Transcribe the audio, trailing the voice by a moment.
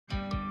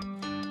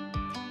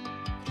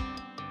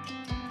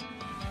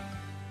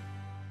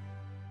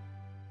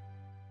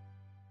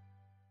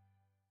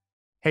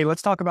Hey,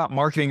 let's talk about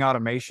marketing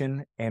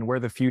automation and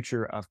where the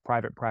future of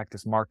private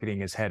practice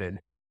marketing is headed.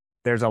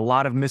 There's a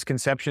lot of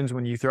misconceptions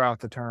when you throw out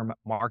the term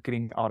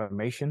marketing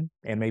automation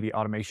and maybe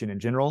automation in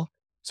general.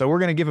 So, we're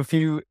going to give a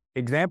few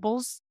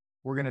examples.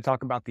 We're going to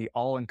talk about the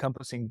all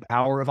encompassing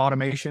power of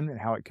automation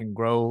and how it can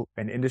grow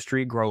an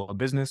industry, grow a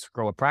business,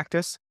 grow a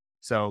practice.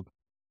 So,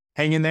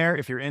 hang in there.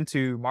 If you're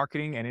into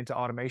marketing and into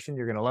automation,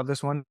 you're going to love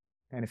this one.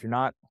 And if you're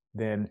not,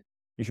 then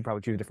you should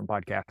probably choose a different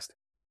podcast.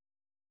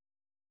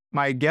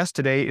 My guest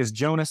today is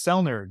Jonah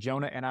Selner.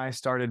 Jonah and I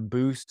started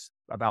Boost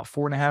about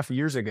 4.5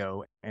 years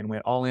ago and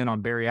went all in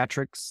on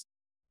bariatrics.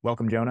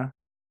 Welcome, Jonah.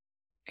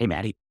 Hey,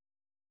 Maddie.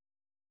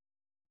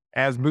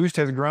 As Boost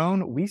has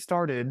grown, we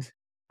started,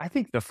 I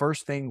think the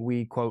first thing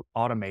we quote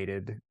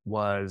automated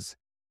was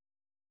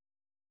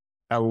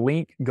a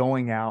link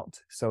going out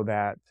so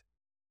that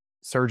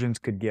surgeons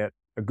could get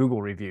a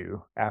Google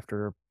review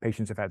after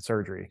patients have had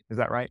surgery. Is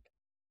that right?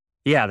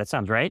 Yeah, that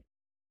sounds right.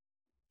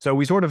 So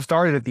we sort of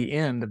started at the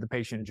end of the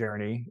patient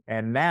journey.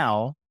 And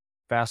now,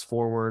 fast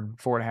forward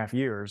 4.5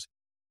 years,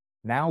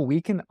 now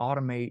we can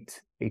automate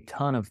a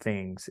ton of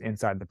things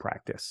inside the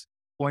practice.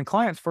 When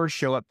clients first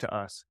show up to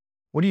us,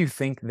 what do you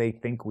think they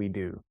think we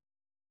do?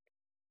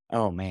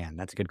 Oh, man,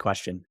 that's a good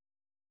question.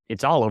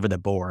 It's all over the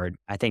board.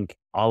 I think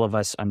all of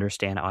us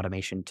understand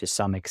automation to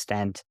some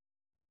extent,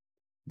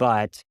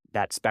 but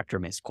that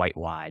spectrum is quite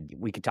wide.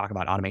 We could talk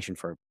about automation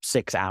for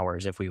 6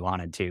 hours if we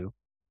wanted to.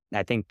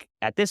 I think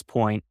at this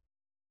point,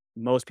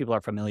 most people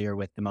are familiar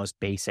with the most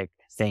basic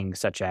things,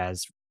 such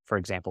as, for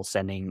example,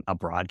 sending a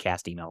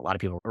broadcast email. A lot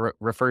of people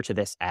refer to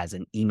this as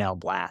an email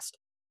blast,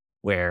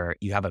 where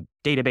you have a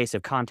database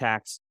of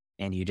contacts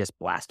and you just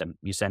blast them.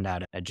 You send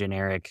out a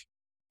generic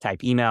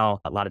type email.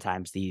 A lot of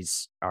times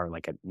these are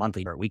like a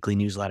monthly or weekly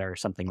newsletter or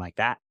something like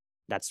that.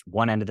 That's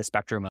one end of the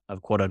spectrum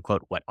of quote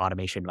unquote what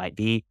automation might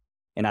be.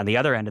 And on the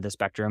other end of the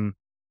spectrum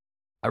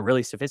are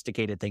really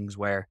sophisticated things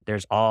where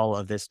there's all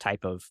of this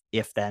type of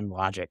if then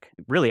logic.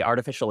 Really,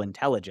 artificial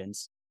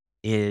intelligence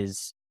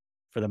is,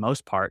 for the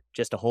most part,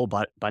 just a whole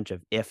bunch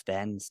of if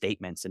then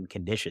statements and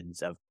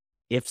conditions of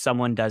if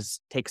someone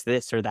takes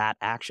this or that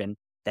action,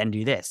 then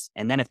do this.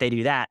 And then if they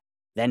do that,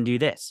 then do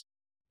this.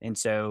 And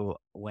so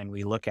when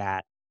we look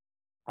at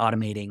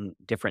automating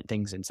different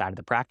things inside of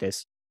the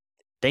practice,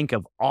 think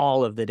of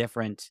all of the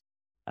different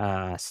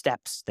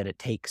steps that it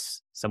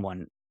takes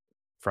someone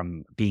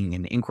from being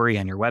an inquiry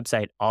on your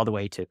website all the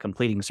way to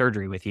completing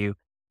surgery with you,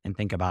 and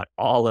think about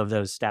all of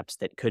those steps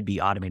that could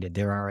be automated.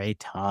 There are a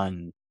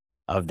ton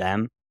of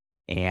them,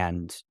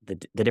 and the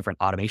different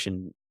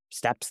automation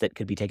steps that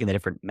could be taken, the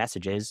different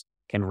messages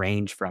can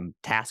range from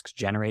tasks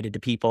generated to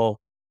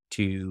people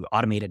to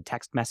automated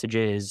text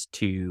messages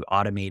to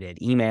automated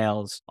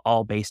emails,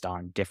 all based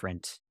on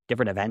different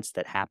events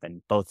that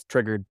happen, both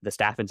triggered the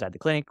staff inside the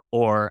clinic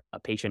or a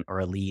patient or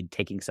a lead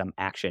taking some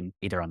action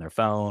either on their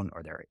phone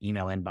or their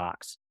email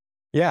inbox.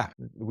 Yeah,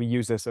 we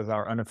use this as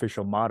our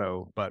unofficial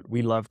motto, but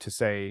we love to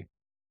say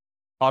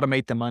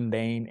automate the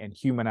mundane and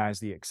humanize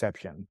the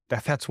exception.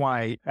 That's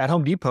why at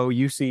Home Depot,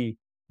 you see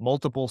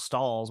multiple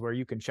stalls where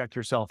you can check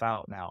yourself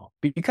out now,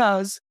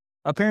 because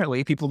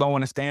apparently people don't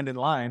want to stand in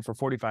line for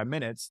 45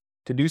 minutes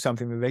to do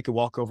something that they could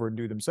walk over and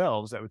do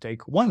themselves that would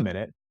take 1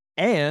 minute.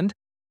 And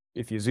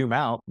if you zoom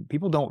out,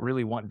 people don't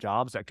really want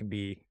jobs that can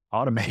be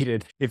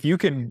automated. If you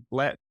can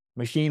let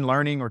machine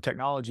learning or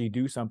technology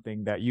do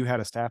something that you had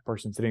a staff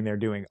person sitting there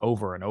doing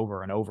over and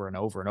over and over and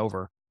over and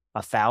over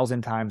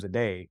 1,000 times a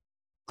day,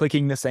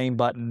 clicking the same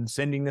button,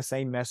 sending the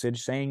same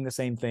message, saying the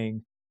same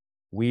thing,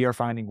 we are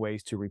finding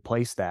ways to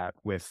replace that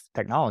with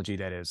technology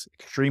that is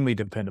extremely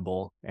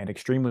dependable and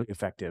extremely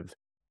effective,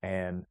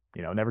 and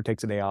never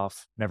takes a day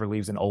off, never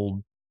leaves an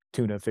old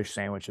tuna fish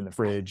sandwich in the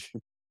fridge,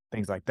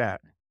 things like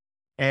that.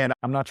 And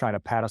I'm not trying to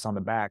pat us on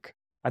the back.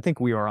 I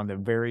think we are on the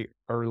very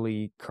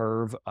early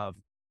curve of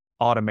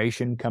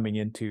automation coming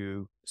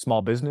into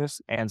small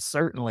business, and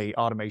certainly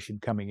automation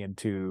coming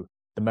into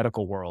the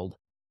medical world.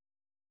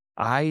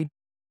 I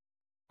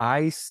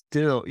I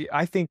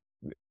think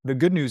the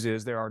good news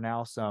is there are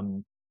now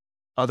some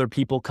other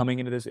people coming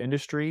into this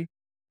industry.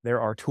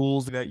 There are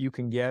tools that you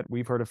can get.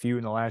 We've heard a few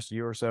in the last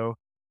year or so.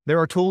 There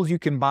are tools you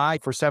can buy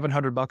for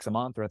 $700 a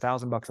month or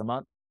 $1,000 a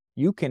month.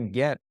 You can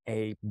get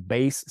a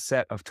base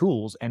set of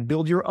tools and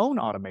build your own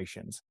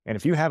automations. And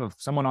if you have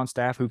someone on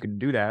staff who can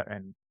do that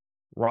and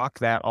rock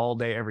that all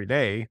day, every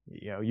day,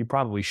 you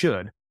probably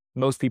should.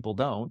 Most people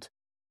don't.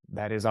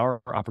 That is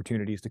our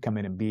opportunities to come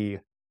in and be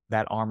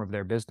that arm of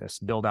their business,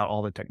 build out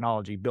all the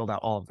technology, build out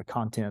all of the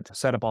content,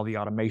 set up all the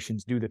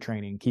automations, do the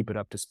training, keep it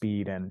up to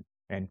speed,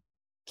 and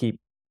keep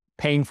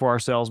paying for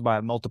ourselves by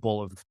a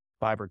multiple of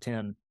 5 or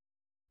 10.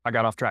 I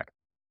got off track.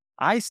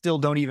 I still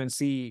don't even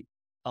see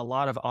a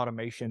lot of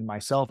automation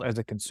myself as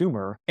a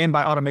consumer. And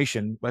by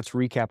automation, let's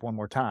recap one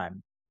more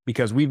time,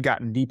 because we've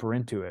gotten deeper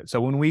into it.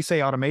 So when we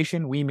say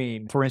automation, we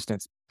mean, for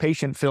instance,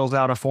 patient fills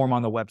out a form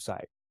on the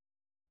website.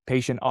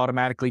 Patient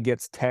automatically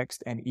gets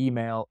text and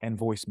email and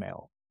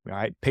voicemail.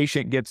 Right?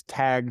 Patient gets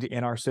tagged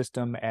in our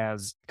system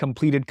as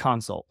completed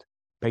consult.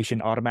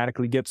 Patient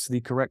automatically gets the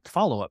correct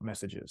follow-up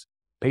messages.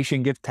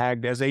 Patient gets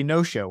tagged as a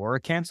no-show or a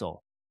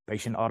cancel.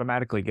 Patient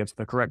automatically gets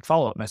the correct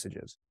follow-up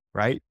messages,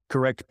 right?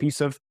 Correct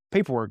piece of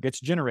paperwork gets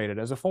generated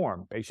as a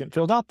form. Patient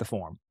fills out the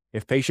form.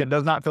 If patient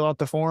does not fill out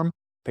the form,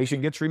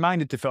 patient gets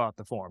reminded to fill out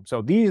the form.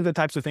 So these are the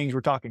types of things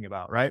we're talking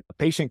about, right?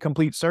 Patient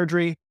completes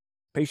surgery.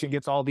 Patient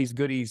gets all these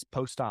goodies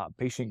post-op.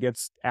 Patient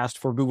gets asked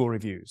for Google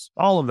reviews.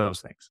 All of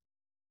those things.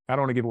 I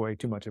don't want to give away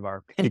too much of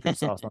our secret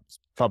sauce on this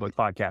public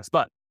podcast,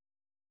 but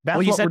Well,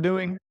 that's what we're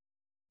doing.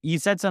 you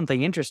said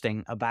something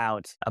interesting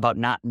about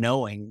not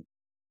knowing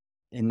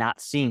and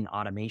not seeing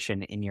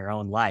automation in your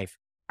own life.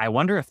 I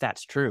wonder if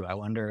that's true. I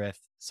wonder if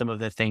some of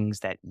the things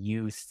that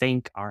you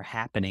think are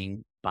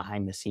happening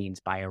behind the scenes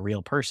by a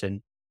real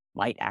person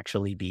might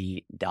actually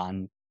be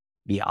done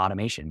via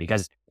automation.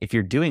 Because if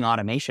you're doing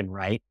automation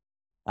right,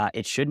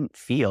 it shouldn't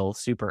feel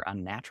super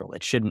unnatural.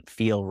 It shouldn't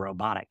feel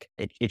robotic.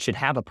 It should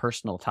have a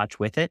personal touch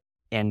with it.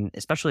 And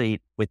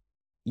especially with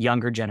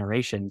younger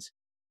generations,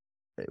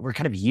 we're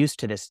kind of used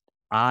to this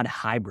odd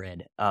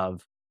hybrid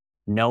of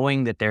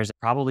knowing that there's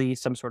probably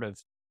some sort of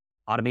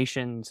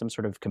automation, some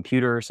sort of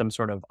computer, some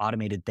sort of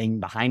automated thing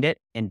behind it,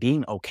 and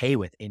being okay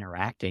with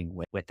interacting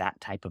with that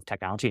type of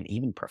technology and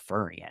even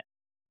preferring it,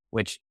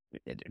 which,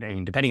 I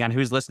mean, depending on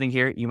who's listening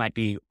here, you might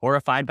be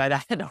horrified by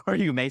that, or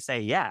you may say,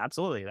 yeah,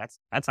 absolutely.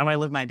 That's how I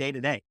live my day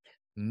to day.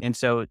 Mm. And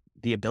so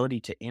the ability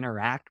to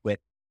interact with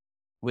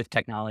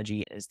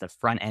technology is the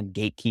front end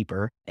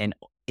gatekeeper. And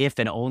if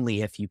and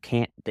only if you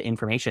can't the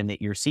information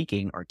that you're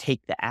seeking or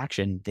take the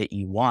action that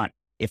you want,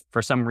 if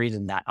for some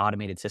reason that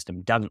automated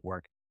system doesn't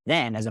work,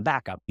 then as a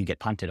backup, you get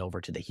punted over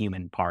to the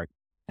human part.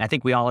 And I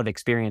think we all have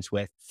experience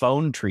with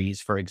phone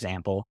trees, for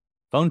example.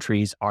 Phone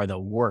trees are the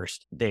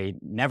worst. They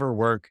never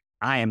work.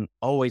 I am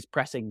always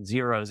pressing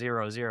 000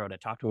 to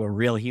talk to a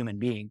real human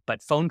being.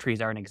 But phone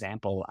trees are an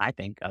example, I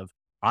think, of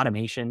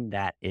automation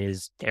that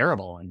is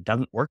terrible and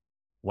doesn't work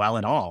well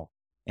at all.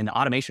 And the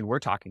automation we're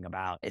talking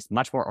about is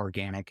much more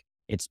organic.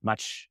 It's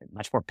much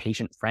more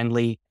patient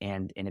friendly,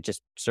 and it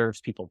just serves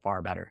people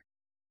far better.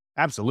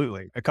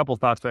 Absolutely. A couple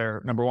thoughts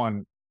there. Number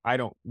one, I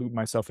don't loop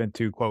myself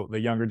into, quote, the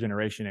younger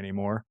generation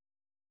anymore.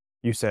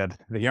 You said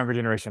the younger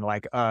generation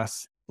like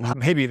us.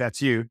 Maybe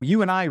that's you.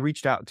 You and I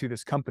reached out to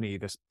this company,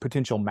 this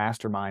potential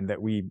mastermind that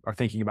we are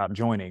thinking about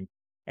joining,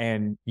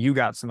 and you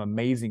got some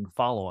amazing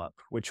follow-up,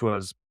 which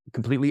was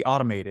completely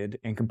automated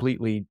and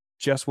completely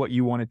just what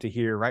you wanted to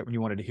hear right when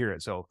you wanted to hear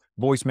it. So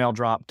voicemail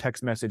drop,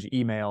 text message,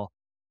 email.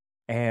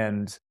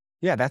 And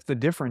yeah, that's the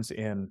difference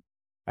in,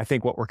 I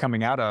think what we're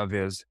coming out of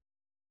is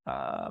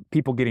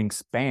people getting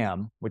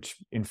spam, which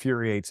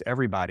infuriates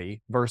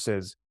everybody,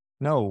 versus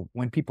no,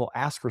 when people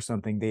ask for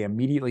something, they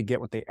immediately get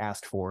what they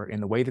asked for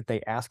in the way that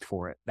they asked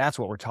for it. That's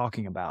what we're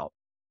talking about.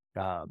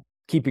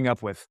 Keeping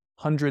up with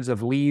hundreds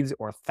of leads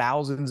or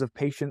thousands of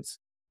patients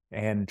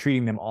and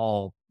treating them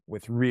all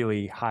with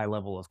really high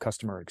level of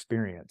customer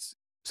experience.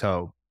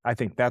 So I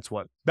think that's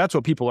what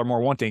people are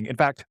more wanting. In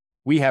fact,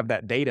 we have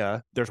that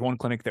data. There's one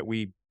clinic that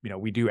we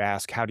do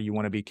ask, how do you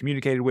want to be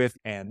communicated with?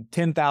 And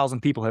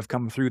 10,000 people have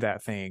come through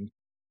that thing.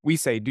 We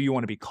say, do you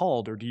want to be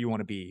called or do you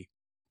want to be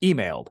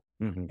emailed?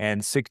 Mm-hmm.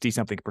 And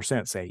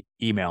 60-something% say,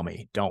 email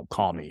me, don't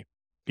call me,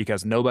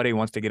 because nobody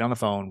wants to get on the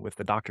phone with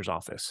the doctor's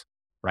office.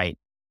 Right.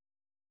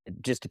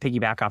 Just to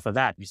piggyback off of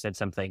that, you said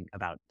something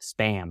about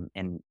spam,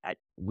 and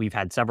we've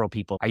had several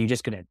people, are you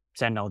just going to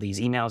send all these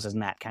emails? Isn't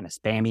that kind of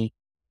spammy?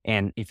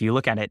 And if you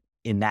look at it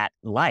in that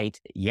light,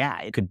 yeah,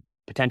 it could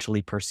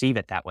potentially perceive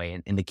it that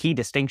way. And the key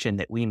distinction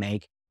that we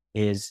make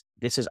is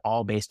this is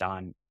all based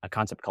on a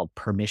concept called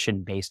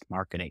permission-based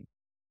marketing.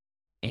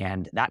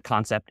 And that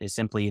concept is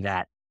simply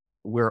that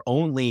we're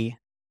only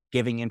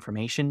giving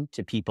information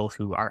to people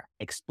who are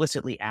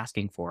explicitly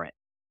asking for it.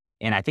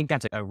 And I think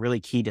that's a really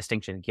key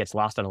distinction that gets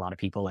lost on a lot of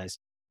people is,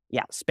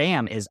 yeah,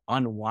 spam is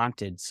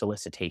unwanted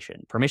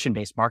solicitation.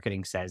 Permission-based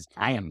marketing says,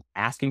 I am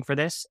asking for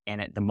this. And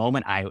at the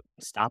moment I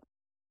stop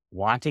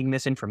wanting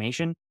this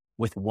information,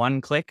 with one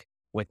click,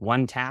 with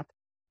one tap,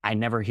 I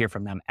never hear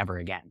from them ever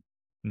again.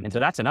 Mm-hmm. And so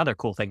that's another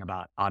cool thing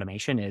about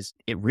automation is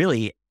it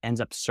really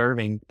ends up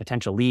serving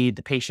potential lead,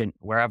 the patient,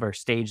 wherever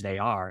stage they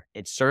are.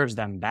 It serves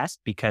them best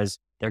because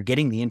they're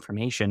getting the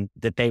information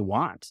that they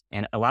want.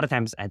 And a lot of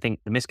times I think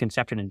the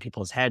misconception in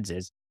people's heads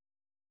is,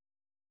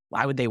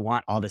 why would they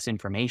want all this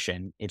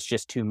information? It's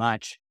just too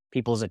much.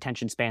 People's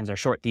attention spans are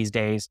short these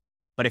days.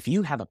 But if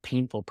you have a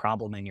painful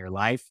problem in your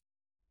life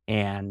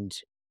and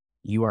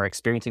you are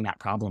experiencing that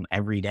problem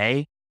every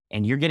day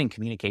and you're getting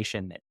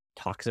communication that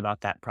talks about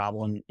that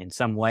problem in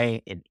some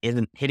way, it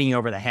isn't hitting you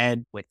over the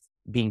head with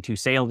being too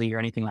salesy or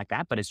anything like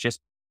that, but it's just,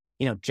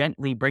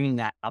 gently bringing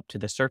that up to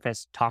the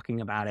surface, talking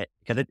about it,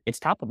 because it's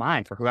top of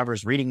mind for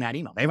whoever's reading that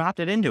email. They've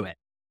opted into it.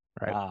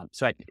 Right.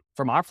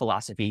 From our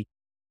philosophy,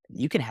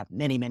 you can have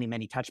many, many,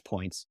 many touch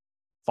points,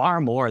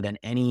 far more than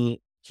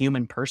any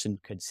human person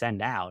could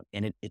send out.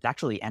 And it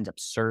actually ends up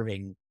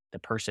serving the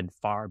person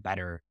far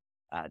better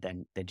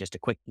than just a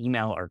quick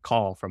email or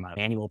call from a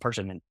manual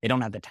person. And they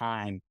don't have the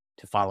time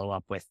to follow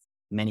up with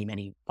many,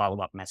 many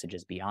follow-up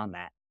messages beyond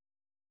that.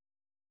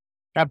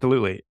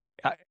 Absolutely.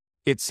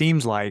 It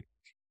seems like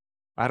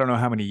I don't know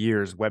how many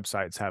years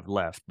websites have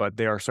left, but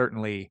they are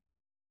certainly,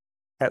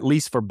 at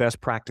least for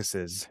best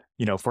practices,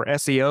 for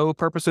SEO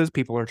purposes,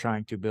 people are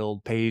trying to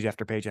build page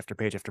after page after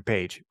page after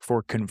page.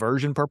 For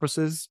conversion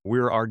purposes,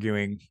 we're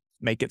arguing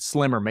make it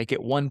slimmer, make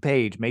it one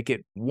page, make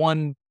it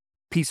one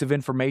piece of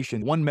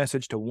information, one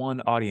message to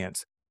one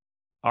audience.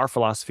 Our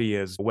philosophy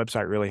is a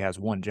website really has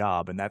one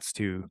job, and that's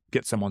to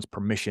get someone's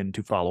permission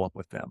to follow up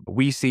with them.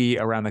 We see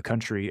around the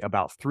country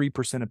about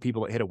 3% of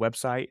people that hit a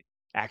website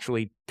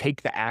actually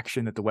take the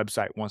action that the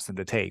website wants them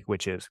to take,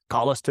 which is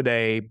call us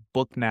today,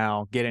 book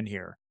now, get in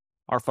here.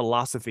 Our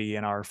philosophy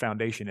and our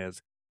foundation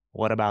is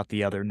what about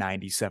the other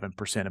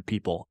 97% of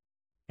people?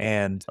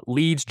 And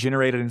leads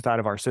generated inside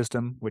of our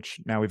system,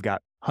 which now we've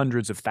got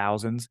hundreds of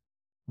thousands,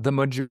 the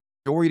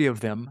majority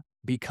of them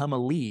become a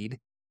lead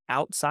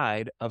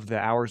outside of the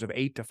hours of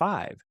 8 to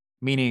 5,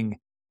 meaning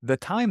the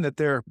time that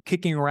they're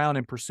kicking around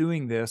and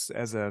pursuing this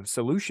as a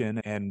solution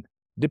and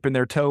dipping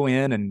their toe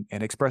in and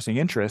expressing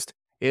interest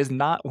is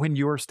not when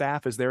your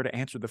staff is there to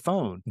answer the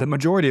phone. The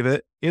majority of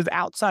it is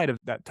outside of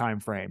that time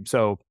frame.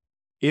 So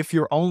if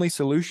your only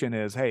solution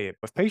is, hey,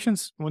 if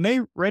patients, when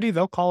they're ready,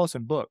 they'll call us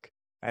and book,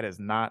 that is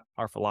not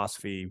our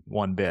philosophy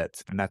one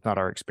bit. And that's not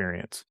our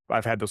experience.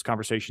 I've had those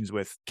conversations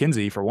with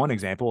Kinsey, for one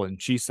example,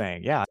 and she's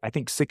saying, yeah, I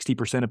think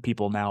 60% of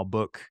people now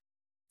book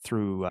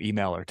through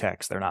email or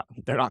text. They're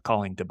not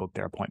calling to book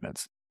their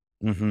appointments.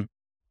 Mm-hmm.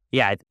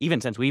 Yeah. Even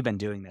since we've been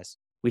doing this,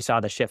 we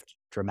saw the shift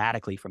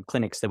dramatically from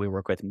clinics that we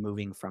work with,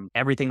 moving from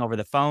everything over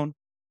the phone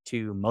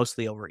to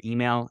mostly over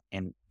email.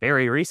 And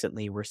very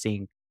recently, we're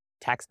seeing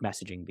text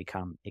messaging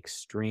become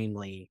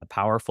extremely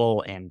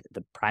powerful and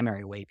the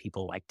primary way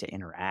people like to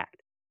interact.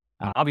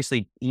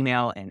 Obviously,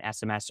 email and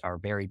SMS are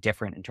very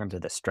different in terms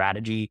of the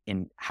strategy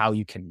in how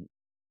you can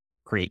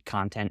create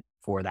content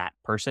for that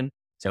person.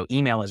 So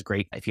email is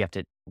great if you have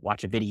to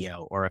watch a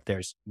video or if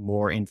there's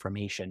more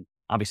information.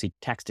 Obviously,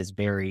 text is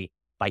very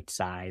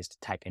bite-sized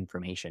type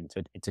information.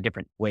 So it's a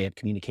different way of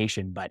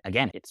communication. But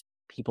again, it's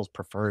people's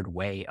preferred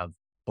way of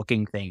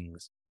booking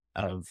things,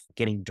 of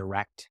getting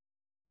direct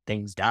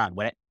things done.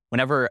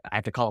 Whenever I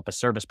have to call up a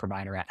service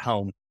provider at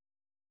home,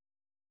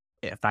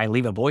 if I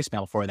leave a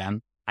voicemail for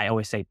them, I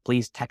always say,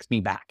 please text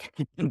me back.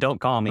 Don't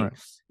call me. Right.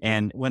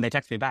 And when they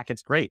text me back,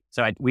 it's great.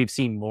 So we've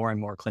seen more and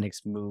more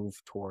clinics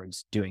move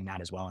towards doing that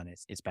as well. And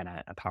it's been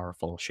a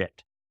powerful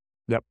shift.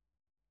 Yep.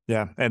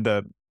 Yeah. And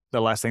the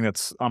last thing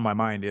that's on my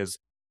mind is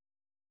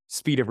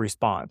speed of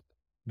response,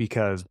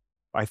 because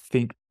I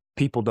think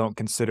people don't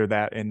consider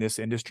that in this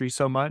industry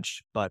so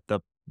much, but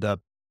the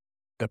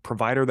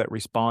provider that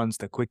responds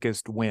the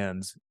quickest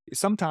wins.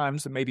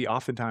 Sometimes, maybe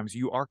oftentimes,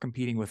 you are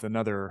competing with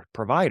another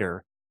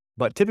provider,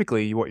 but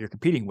typically what you're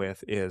competing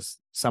with is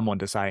someone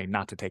deciding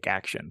not to take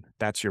action.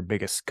 That's your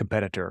biggest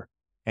competitor.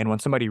 And when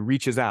somebody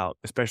reaches out,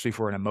 especially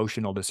for an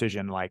emotional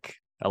decision like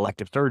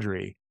elective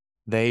surgery,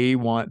 they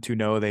want to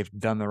know they've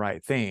done the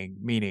right thing,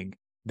 meaning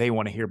they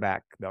want to hear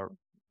back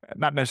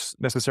not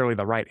necessarily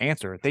the right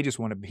answer. They just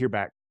want to hear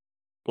back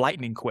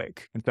lightning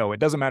quick. And so it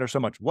doesn't matter so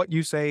much what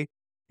you say,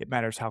 it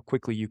matters how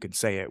quickly you can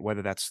say it,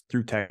 whether that's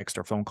through text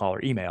or phone call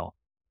or email.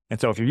 And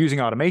so if you're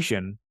using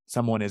automation,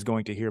 someone is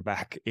going to hear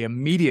back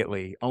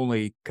immediately,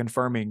 only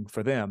confirming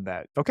for them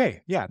that,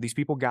 okay, yeah, these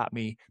people got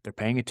me. They're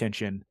paying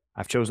attention.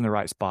 I've chosen the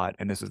right spot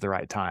and this is the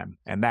right time.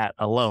 And that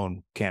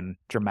alone can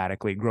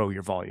dramatically grow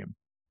your volume.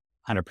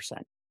 100%.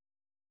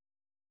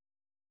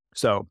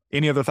 So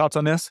any other thoughts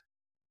on this?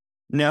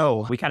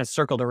 No, we kind of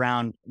circled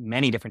around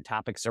many different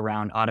topics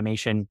around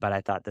automation, but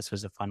I thought this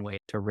was a fun way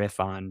to riff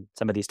on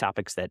some of these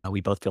topics that we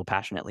both feel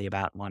passionately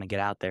about and want to get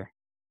out there.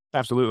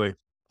 Absolutely.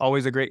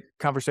 Always a great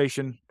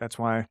conversation. That's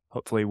why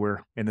hopefully we're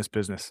in this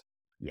business.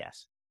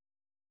 Yes.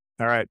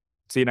 All right.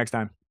 See you next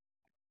time.